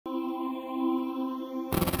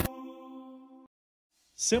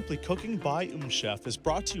Simply Cooking by MmmChef is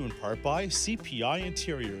brought to you in part by CPI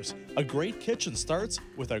Interiors. A great kitchen starts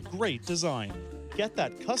with a great design. Get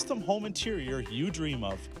that custom home interior you dream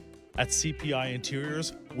of. At CPI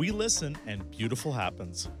Interiors, we listen and beautiful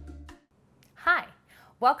happens. Hi,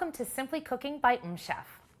 welcome to Simply Cooking by MmmChef.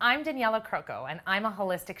 I'm Daniela Croco and I'm a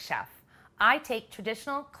holistic chef. I take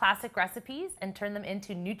traditional classic recipes and turn them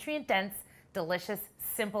into nutrient-dense, delicious,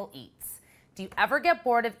 simple eats. Do you ever get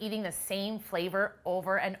bored of eating the same flavor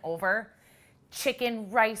over and over?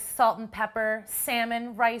 Chicken, rice, salt and pepper,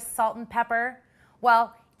 salmon, rice, salt and pepper?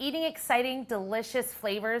 Well, eating exciting, delicious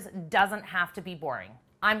flavors doesn't have to be boring.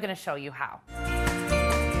 I'm going to show you how.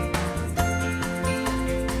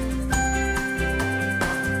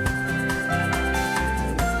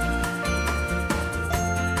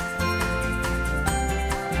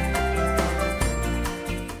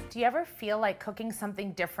 Do you ever feel like cooking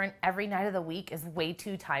something different every night of the week is way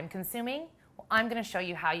too time consuming? Well, I'm going to show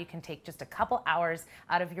you how you can take just a couple hours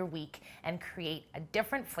out of your week and create a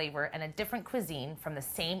different flavor and a different cuisine from the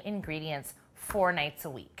same ingredients 4 nights a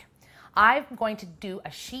week. I'm going to do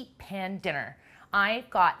a sheet pan dinner. I've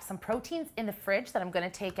got some proteins in the fridge that I'm going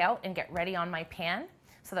to take out and get ready on my pan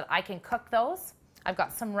so that I can cook those. I've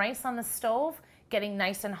got some rice on the stove getting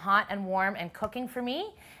nice and hot and warm and cooking for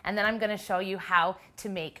me. And then I'm going to show you how to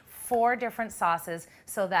make 4 different sauces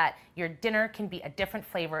so that your dinner can be a different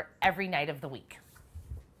flavor every night of the week.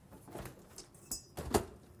 I've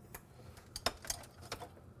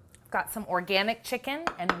got some organic chicken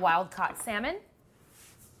and wild-caught salmon,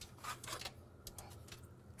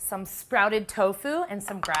 some sprouted tofu, and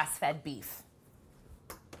some grass-fed beef.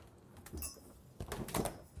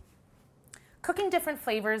 Cooking different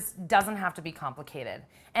flavors doesn't have to be complicated,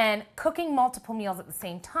 and cooking multiple meals at the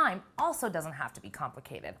same time also doesn't have to be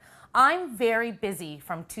complicated. I'm very busy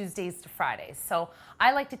from Tuesdays to Fridays, so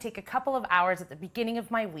I like to take a couple of hours at the beginning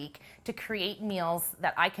of my week to create meals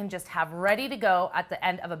that I can just have ready to go at the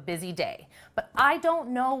end of a busy day. But I don't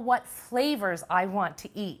know what flavors I want to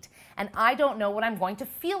eat, and I don't know what I'm going to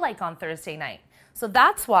feel like on Thursday night. So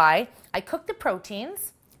that's why I cook the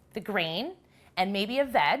proteins, the grain, and maybe a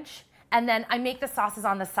veg, and then I make the sauces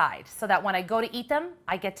on the side so that when I go to eat them,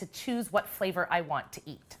 I get to choose what flavor I want to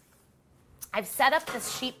eat. I've set up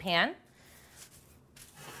this sheet pan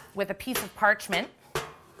with a piece of parchment,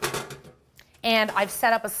 and I've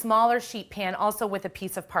set up a smaller sheet pan also with a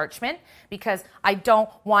piece of parchment because I don't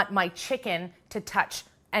want my chicken to touch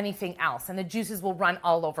anything else and the juices will run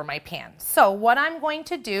all over my pan. So what I'm going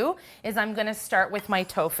to do is I'm going to start with my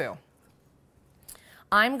tofu.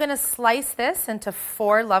 I'm going to slice this into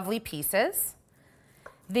 4 lovely pieces.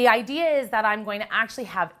 The idea is that I'm going to actually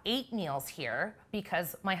have 8 meals here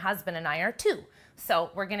because my husband and I are 2. So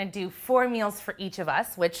we're going to do 4 meals for each of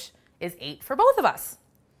us, which is 8 for both of us.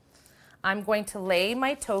 I'm going to lay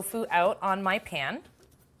my tofu out on my pan.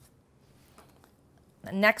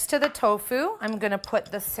 Next to the tofu, I'm going to put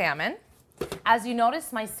the salmon. As you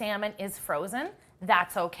notice, my salmon is frozen.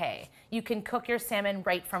 That's okay. You can cook your salmon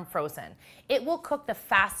right from frozen. It will cook the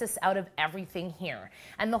fastest out of everything here.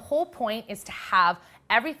 And the whole point is to have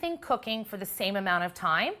everything cooking for the same amount of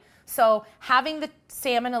time. So having the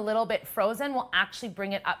salmon a little bit frozen will actually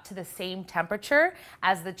bring it up to the same temperature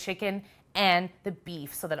as the chicken and the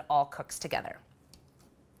beef so that it all cooks together.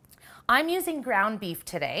 I'm using ground beef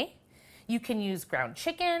today. You can use ground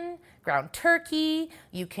chicken, ground turkey,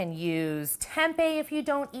 you can use tempeh if you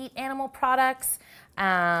don't eat animal products.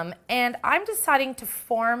 And I'm deciding to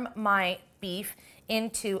form my beef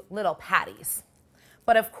into little patties.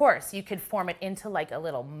 But of course, you could form it into like a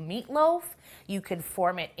little meatloaf, you could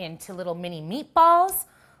form it into little mini meatballs,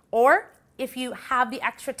 or if you have the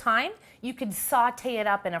extra time, you could saute it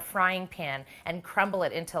up in a frying pan and crumble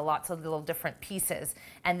it into lots of little different pieces,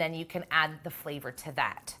 and then you can add the flavor to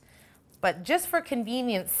that. But just for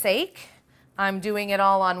convenience sake, I'm doing it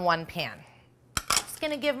all on one pan. Just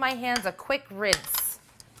gonna give my hands a quick rinse.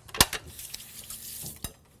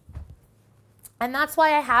 And that's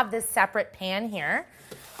why I have this separate pan here,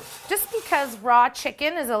 just because raw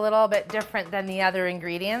chicken is a little bit different than the other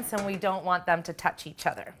ingredients and we don't want them to touch each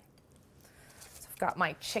other. So I've got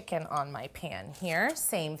my chicken on my pan here,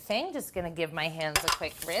 same thing, just gonna give my hands a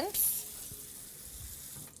quick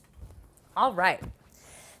rinse. All right.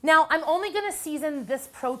 Now, I'm only going to season this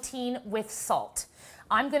protein with salt.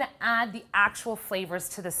 I'm going to add the actual flavors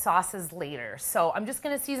to the sauces later. So I'm just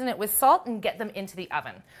going to season it with salt and get them into the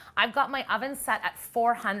oven. I've got my oven set at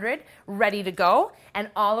 400, ready to go, and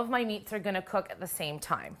all of my meats are going to cook at the same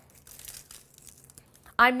time.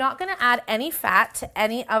 I'm not going to add any fat to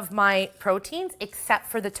any of my proteins except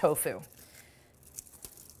for the tofu.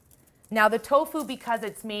 Now the tofu, because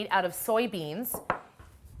it's made out of soybeans,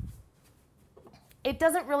 it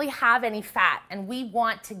doesn't really have any fat, and we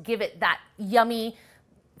want to give it that yummy,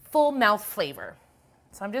 full mouth flavor.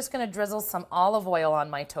 So I'm just gonna drizzle some olive oil on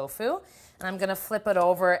my tofu, and I'm gonna flip it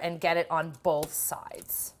over and get it on both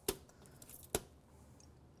sides.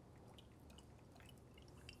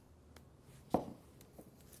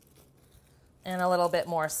 And a little bit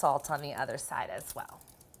more salt on the other side as well.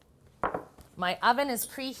 My oven is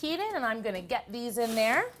preheated, and I'm gonna get these in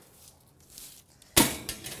there.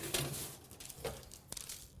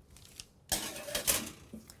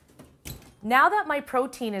 Now that my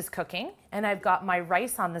protein is cooking and I've got my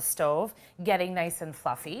rice on the stove getting nice and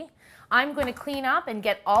fluffy, I'm going to clean up and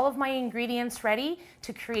get all of my ingredients ready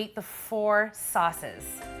to create the 4 sauces.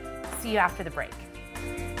 See you after the break.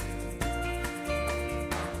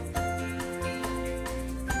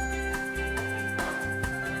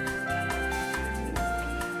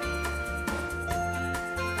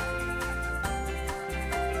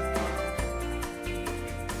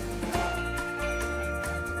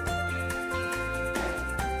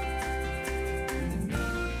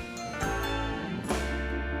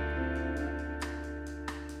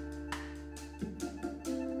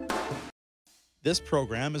 This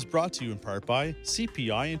program is brought to you in part by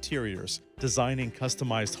CPI Interiors, designing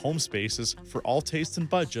customized home spaces for all tastes and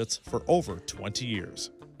budgets for over 20 years.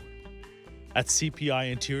 At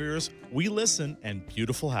CPI Interiors, we listen and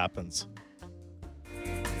beautiful happens.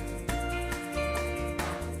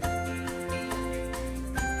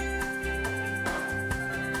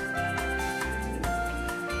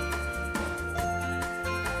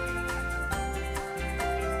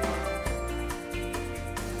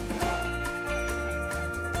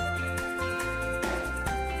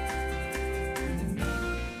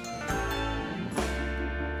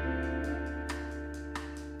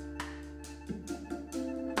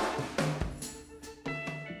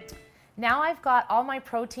 Now I've got all my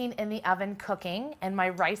protein in the oven cooking, and my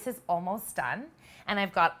rice is almost done, and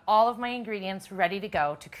I've got all of my ingredients ready to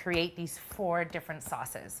go to create these 4 different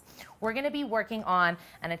sauces. We're going to be working on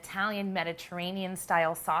an Italian Mediterranean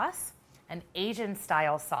style sauce, an Asian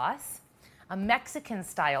style sauce, a Mexican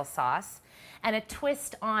style sauce, and a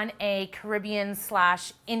twist on a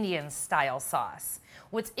Caribbean/Indian style sauce.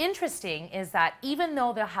 What's interesting is that even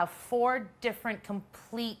though they'll have 4 different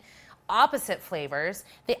complete opposite flavors,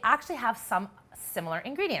 they actually have some similar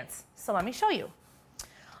ingredients. So let me show you.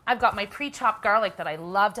 I've got my pre-chopped garlic that I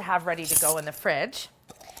love to have ready to go in the fridge,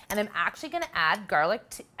 and I'm actually going to add garlic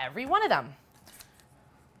to every one of them.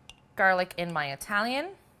 Garlic in my Italian,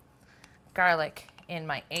 garlic in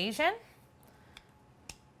my Asian,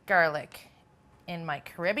 garlic in my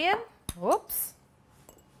Caribbean, whoops,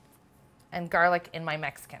 and garlic in my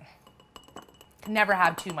Mexican. Can never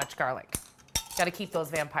have too much garlic. Got to keep those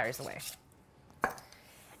vampires away.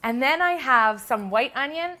 And then I have some white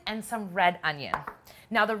onion and some red onion.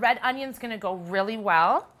 Now the red onion's going to go really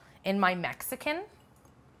well in my Mexican,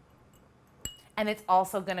 and it's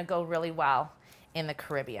also going to go really well in the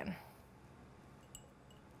Caribbean.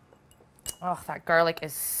 Oh, that garlic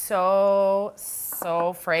is so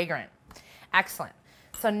fragrant. Excellent.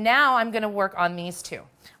 So now I'm going to work on these 2.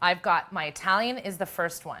 I've got my Italian is the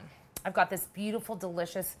first one. I've got this beautiful,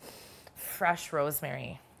 delicious, fresh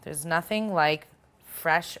rosemary. There's nothing like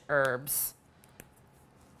fresh herbs.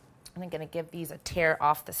 And I'm going to give these a tear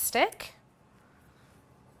off the stick.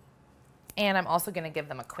 And I'm also going to give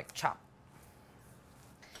them a quick chop.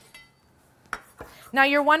 Now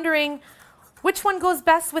you're wondering, which one goes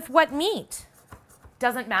best with what meat?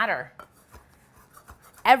 Doesn't matter.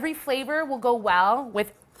 Every flavor will go well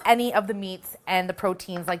with any of the meats and the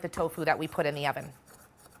proteins like the tofu that we put in the oven.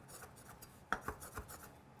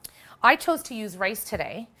 I chose to use rice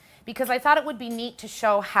today because I thought it would be neat to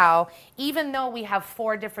show how, even though we have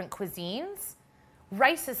 4 different cuisines,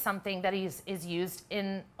 rice is something that is used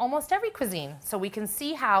in almost every cuisine. So we can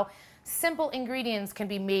see how simple ingredients can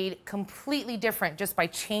be made completely different just by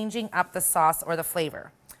changing up the sauce or the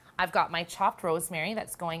flavor. I've got my chopped rosemary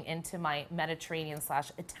that's going into my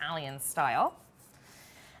Mediterranean/Italian style.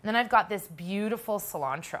 And then I've got this beautiful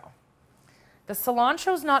cilantro. The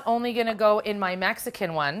cilantro is not only going to go in my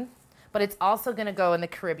Mexican one, but it's also going to go in the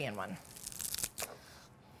Caribbean one.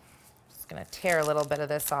 Just going to tear a little bit of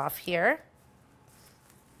this off here.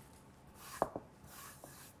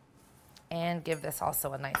 And give this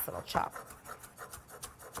also a nice little chop.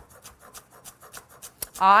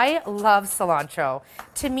 I love cilantro.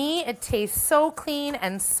 To me, it tastes so clean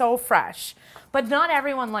and so fresh, but not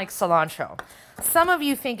everyone likes cilantro. Some of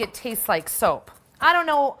you think it tastes like soap. I don't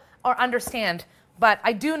know or understand, but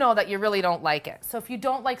I do know that you really don't like it. So if you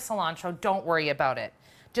don't like cilantro, don't worry about it.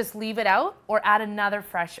 Just leave it out or add another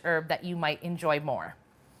fresh herb that you might enjoy more.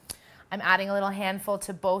 I'm adding a little handful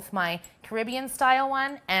to both my Caribbean style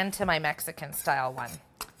one and to my Mexican style one.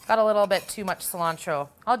 Got a little bit too much cilantro.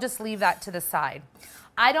 I'll just leave that to the side.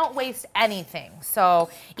 I don't waste anything. So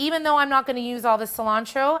even though I'm not going to use all the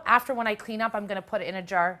cilantro, after when I clean up, I'm going to put it in a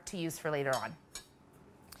jar to use for later on.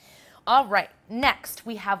 All right, next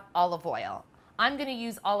we have olive oil. I'm going to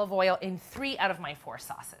use olive oil in 3 out of my 4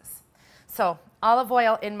 sauces. So olive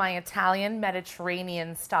oil in my Italian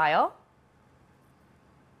Mediterranean style.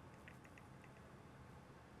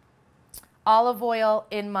 Olive oil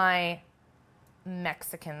in my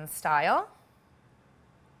Mexican style.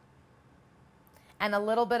 And a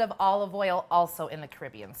little bit of olive oil also in the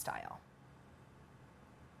Caribbean style.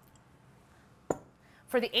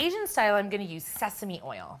 For the Asian style, I'm going to use sesame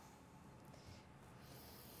oil.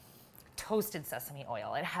 Toasted sesame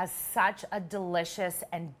oil. It has such a delicious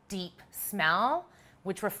and deep smell,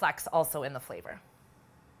 which reflects also in the flavor.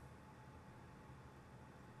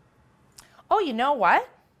 Oh, you know what?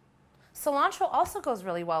 Cilantro also goes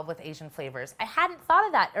really well with Asian flavors. I hadn't thought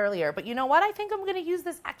of that earlier, but you know what? I think I'm going to use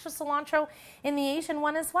this extra cilantro in the Asian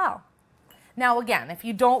one as well. Now again, if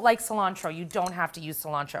you don't like cilantro, you don't have to use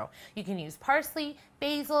cilantro. You can use parsley,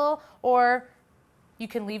 basil, or you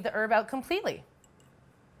can leave the herb out completely.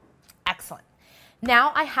 Excellent.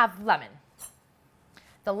 Now I have lemon.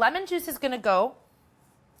 The lemon juice is going to go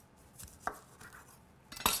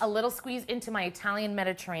a little squeeze into my Italian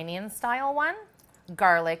Mediterranean style one.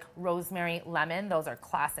 Garlic, rosemary, lemon, those are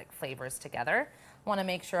classic flavors together. Want to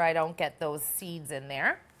make sure I don't get those seeds in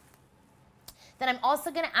there. Then I'm also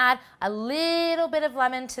going to add a little bit of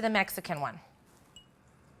lemon to the Mexican one.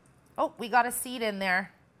 Oh, we got a seed in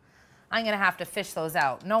there. I'm going to have to fish those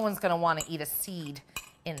out. No one's going to want to eat a seed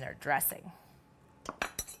in their dressing.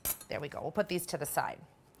 There we go. We'll put these to the side.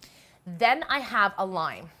 Then I have a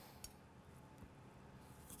lime.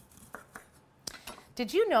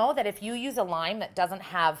 Did you know that if you use a lime that doesn't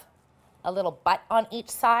have a little butt on each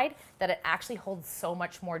side, that it actually holds so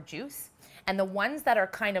much more juice? And the ones that are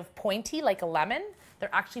kind of pointy, like a lemon, they're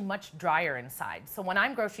actually much drier inside. So when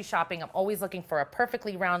I'm grocery shopping, I'm always looking for a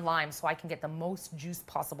perfectly round lime so I can get the most juice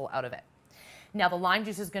possible out of it. Now the lime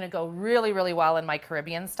juice is going to go really, really well in my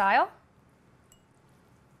Caribbean style.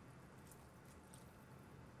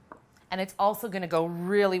 And it's also going to go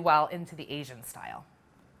really well into the Asian style.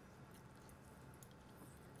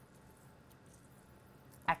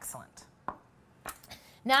 Excellent.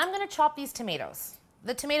 Now I'm going to chop these tomatoes.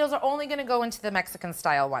 The tomatoes are only going to go into the Mexican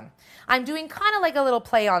style one. I'm doing kind of like a little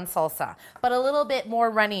play on salsa, but a little bit more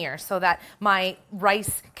runnier so that my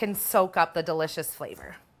rice can soak up the delicious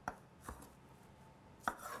flavor.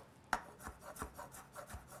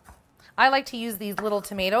 I like to use these little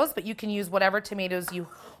tomatoes, but you can use whatever tomatoes you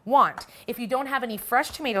want. If you don't have any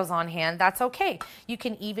fresh tomatoes on hand, that's okay. You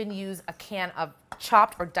can even use a can of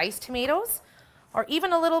chopped or diced tomatoes, or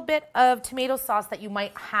even a little bit of tomato sauce that you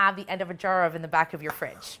might have the end of a jar of in the back of your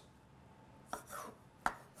fridge.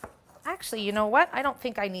 Actually, you know what? I don't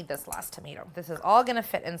think I need this last tomato. This is all going to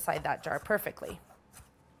fit inside that jar perfectly.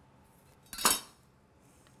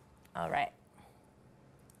 All right.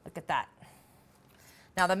 Look at that.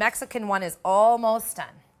 Now the Mexican one is almost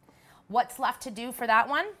done. What's left to do for that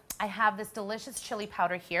one? I have this delicious chili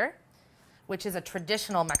powder here, which is a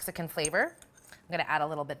traditional Mexican flavor. I'm going to add a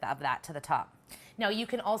little bit of that to the top. Now you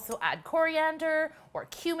can also add coriander or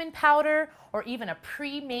cumin powder or even a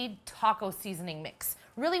pre-made taco seasoning mix.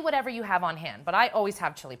 Really whatever you have on hand, but I always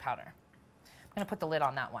have chili powder. I'm going to put the lid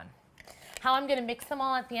on that one. How I'm going to mix them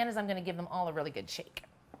all at the end is I'm going to give them all a really good shake.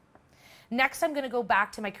 Next, I'm going to go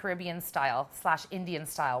back to my Caribbean style / Indian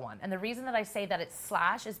style one. And the reason that I say that it's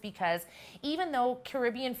 / is because even though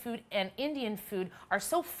Caribbean food and Indian food are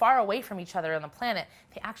so far away from each other on the planet,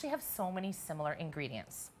 they actually have so many similar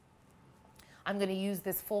ingredients. I'm going to use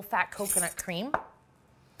this full-fat coconut cream,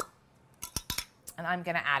 and I'm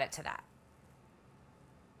going to add it to that.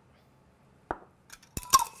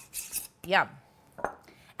 Yum.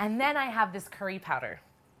 And then I have this curry powder.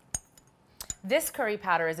 This curry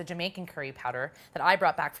powder is a Jamaican curry powder that I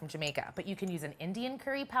brought back from Jamaica, but you can use an Indian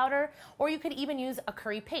curry powder, or you could even use a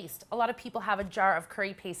curry paste. A lot of people have a jar of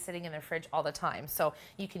curry paste sitting in their fridge all the time, so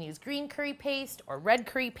you can use green curry paste or red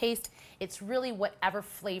curry paste. It's really whatever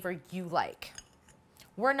flavor you like.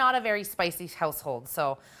 We're not a very spicy household,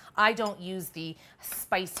 so I don't use the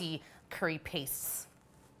spicy curry pastes.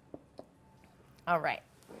 All right.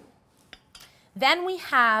 Then we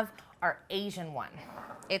have our Asian one.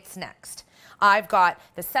 It's next. I've got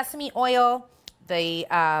the sesame oil, the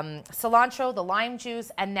cilantro, the lime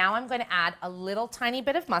juice, and now I'm going to add a little tiny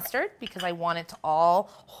bit of mustard because I want it to all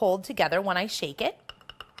hold together when I shake it.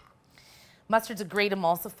 Mustard's a great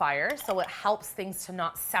emulsifier, so it helps things to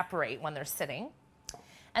not separate when they're sitting.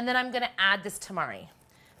 And then I'm gonna add this tamari.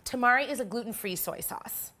 Tamari is a gluten-free soy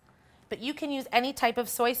sauce, but you can use any type of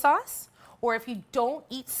soy sauce, or if you don't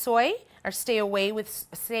eat soy or stay away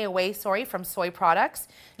from soy products,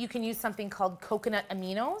 you can use something called coconut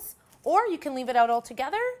aminos, or you can leave it out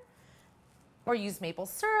altogether, or use maple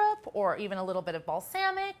syrup, or even a little bit of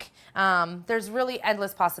balsamic. There's really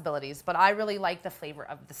endless possibilities, but I really like the flavor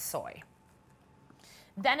of the soy.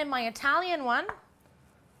 Then in my Italian one,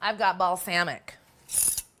 I've got balsamic.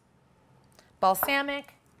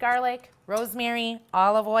 Balsamic, garlic, rosemary,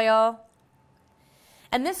 olive oil.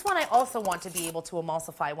 And this one I also want to be able to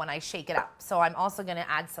emulsify when I shake it up. So I'm also gonna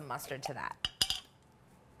add some mustard to that.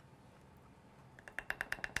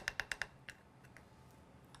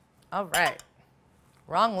 All right,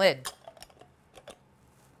 wrong lid.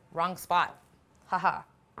 Wrong spot, haha.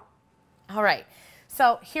 All right,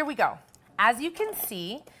 so here we go. As you can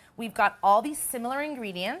see, we've got all these similar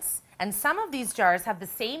ingredients, and some of these jars have the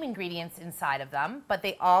same ingredients inside of them, but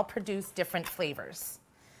they all produce different flavors.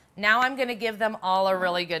 Now I'm gonna give them all a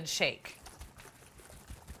really good shake.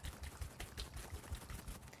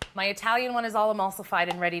 My Italian one is all emulsified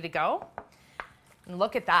and ready to go. And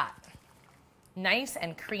look at that, nice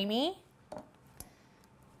and creamy.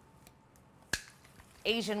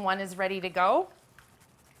 Asian one is ready to go.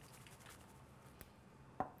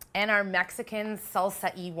 And our Mexican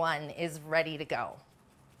salsa-y one is ready to go.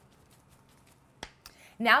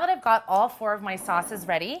 Now that I've got all 4 of my sauces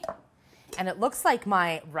ready, and it looks like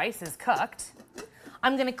my rice is cooked,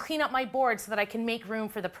 I'm gonna clean up my board so that I can make room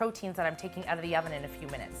for the proteins that I'm taking out of the oven in a few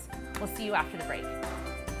minutes. We'll see you after the break.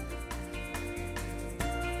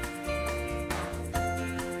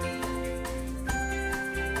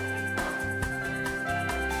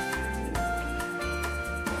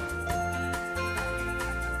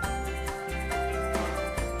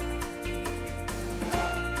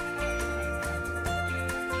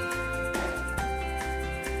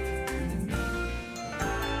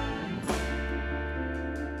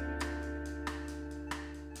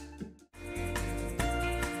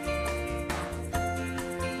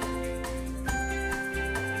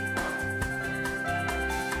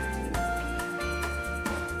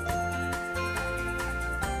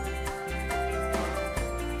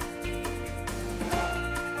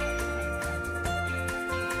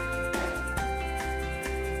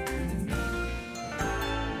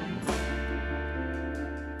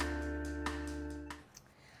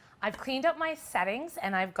 I've cleaned up my settings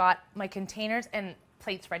and I've got my containers and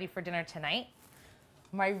plates ready for dinner tonight.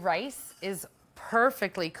 My rice is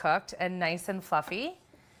perfectly cooked and nice and fluffy.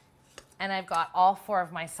 And I've got all 4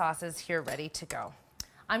 of my sauces here ready to go.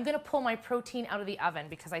 I'm gonna pull my protein out of the oven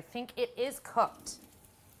because I think it is cooked.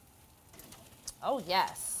 Oh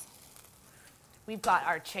yes. We've got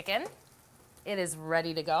our chicken. It is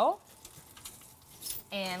ready to go.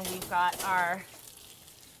 And we've got our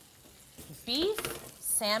beef,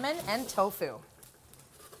 salmon, and tofu.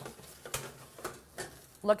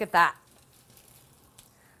 Look at that.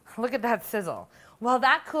 Look at that sizzle. While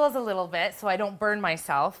that cools a little bit so I don't burn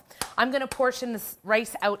myself, I'm gonna portion this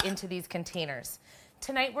rice out into these containers.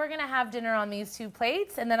 Tonight we're gonna have dinner on these 2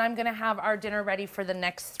 plates, and then I'm gonna have our dinner ready for the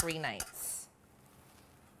next 3 nights.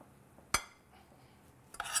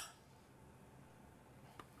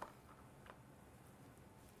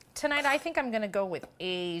 Tonight I think I'm gonna go with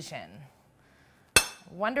Asian.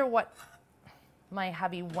 Wonder what my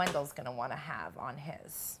hubby Wendell's gonna wanna have on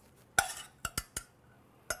his.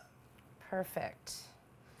 Perfect.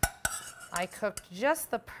 I cooked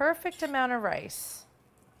just the perfect amount of rice.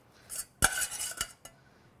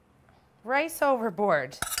 Rice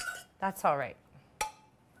overboard. That's all right.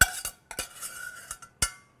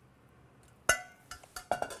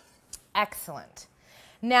 Excellent.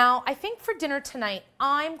 Now, I think for dinner tonight,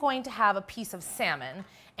 I'm going to have a piece of salmon,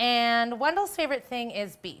 and Wendell's favorite thing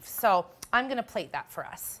is beef, so I'm gonna plate that for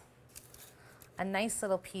us. A nice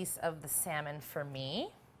little piece of the salmon for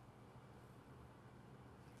me,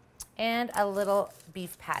 and a little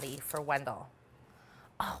beef patty for Wendell.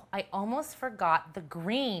 Oh, I almost forgot the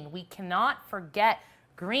green. We cannot forget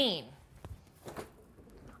green.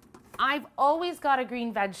 I've always got a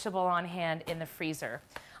green vegetable on hand in the freezer.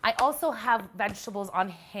 I also have vegetables on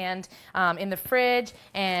hand in the fridge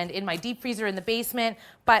and in my deep freezer in the basement,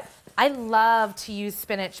 but I love to use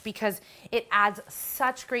spinach because it adds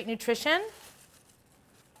such great nutrition,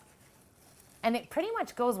 and it pretty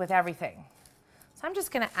much goes with everything. So I'm just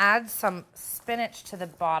gonna add some spinach to the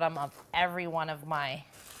bottom of every one of my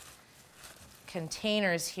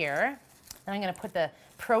containers here. And I'm gonna put the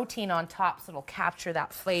protein on top so it'll capture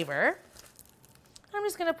that flavor. I'm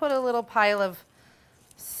just gonna put a little pile of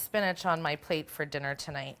spinach on my plate for dinner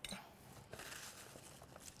tonight.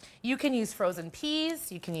 You can use frozen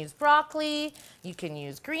peas, you can use broccoli, you can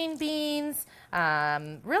use green beans,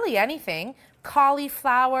 really anything.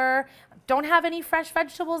 Cauliflower. Don't have any fresh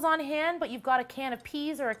vegetables on hand, but you've got a can of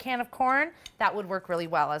peas or a can of corn, that would work really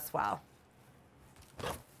well as well.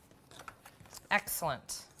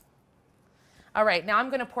 Excellent. All right, now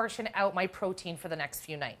I'm gonna portion out my protein for the next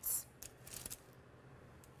few nights.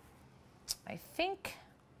 I think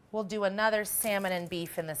we'll do another salmon and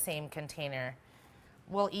beef in the same container.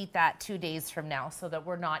 We'll eat that 2 days from now so that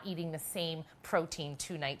we're not eating the same protein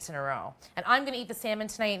 2 nights in a row. And I'm gonna eat the salmon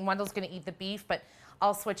tonight and Wendell's gonna eat the beef, but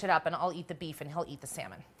I'll switch it up and I'll eat the beef and he'll eat the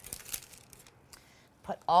salmon.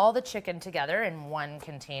 Put all the chicken together in one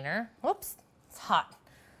container. Whoops, it's hot.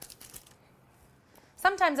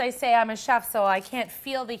 Sometimes I say I'm a chef so I can't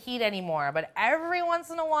feel the heat anymore, but every once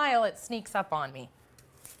in a while it sneaks up on me.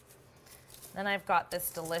 Then I've got this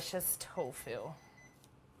delicious tofu.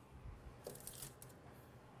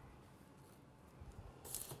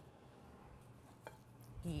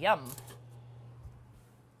 Yum.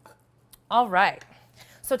 All right,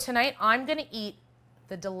 so tonight I'm gonna eat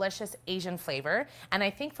the delicious Asian flavor, and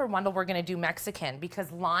I think for Wendell we're gonna do Mexican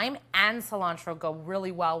because lime and cilantro go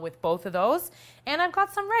really well with both of those, and I've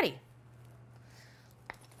got some ready.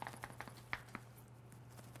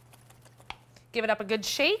 Give it up a good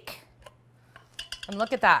shake, and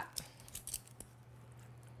look at that.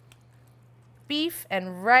 Beef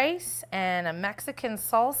and rice and a Mexican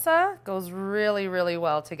salsa goes really, really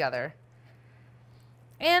well together.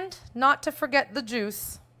 And not to forget the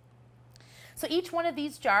juice. So each one of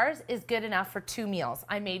these jars is good enough for 2 meals.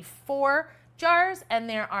 I made 4 jars and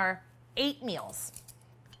there are 8 meals.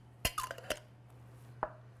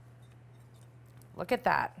 Look at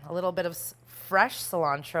that, a little bit of fresh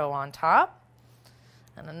cilantro on top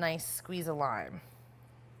and a nice squeeze of lime.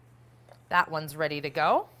 That one's ready to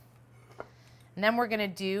go. And then we're gonna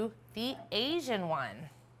do the Asian one.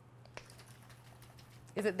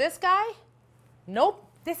 Is it this guy? Nope,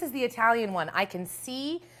 this is the Italian one. I can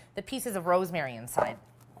see the pieces of rosemary inside.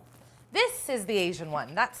 This is the Asian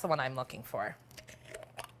one. That's the one I'm looking for.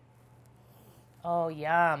 Oh,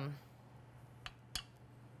 yum.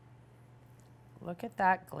 Look at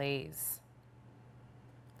that glaze.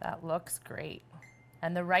 That looks great.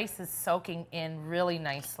 And the rice is soaking in really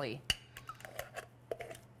nicely.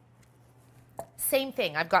 Same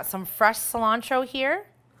thing, I've got some fresh cilantro here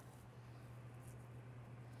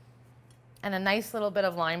and a nice little bit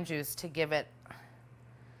of lime juice to give it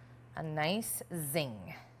a nice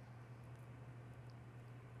zing.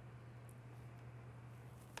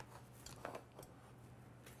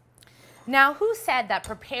 Now, who said that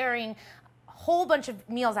preparing a whole bunch of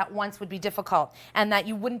meals at once would be difficult and that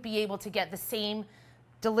you wouldn't be able to get the same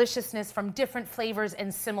deliciousness from different flavors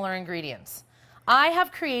and similar ingredients? I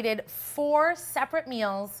have created 4 separate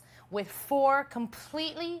meals with 4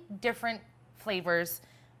 completely different flavors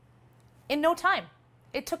in no time.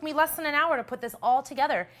 It took me less than an hour to put this all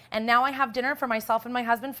together, and now I have dinner for myself and my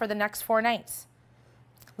husband for the next 4 nights.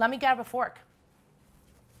 Let me grab a fork.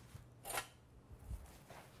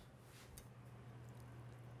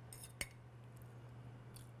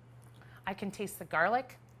 I can taste the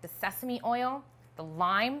garlic, the sesame oil, the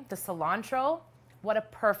lime, the cilantro. What a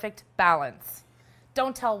perfect balance.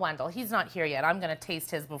 Don't tell Wendell, he's not here yet. I'm gonna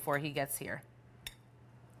taste his before he gets here.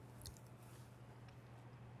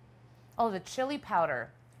 Oh, the chili powder,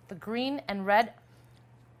 the green and red.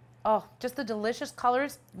 Oh, just the delicious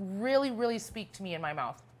colors really, really speak to me in my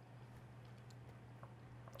mouth.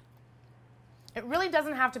 It really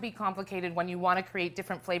doesn't have to be complicated when you want to create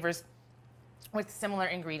different flavors with similar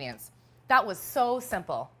ingredients. That was so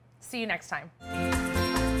simple. See you next time.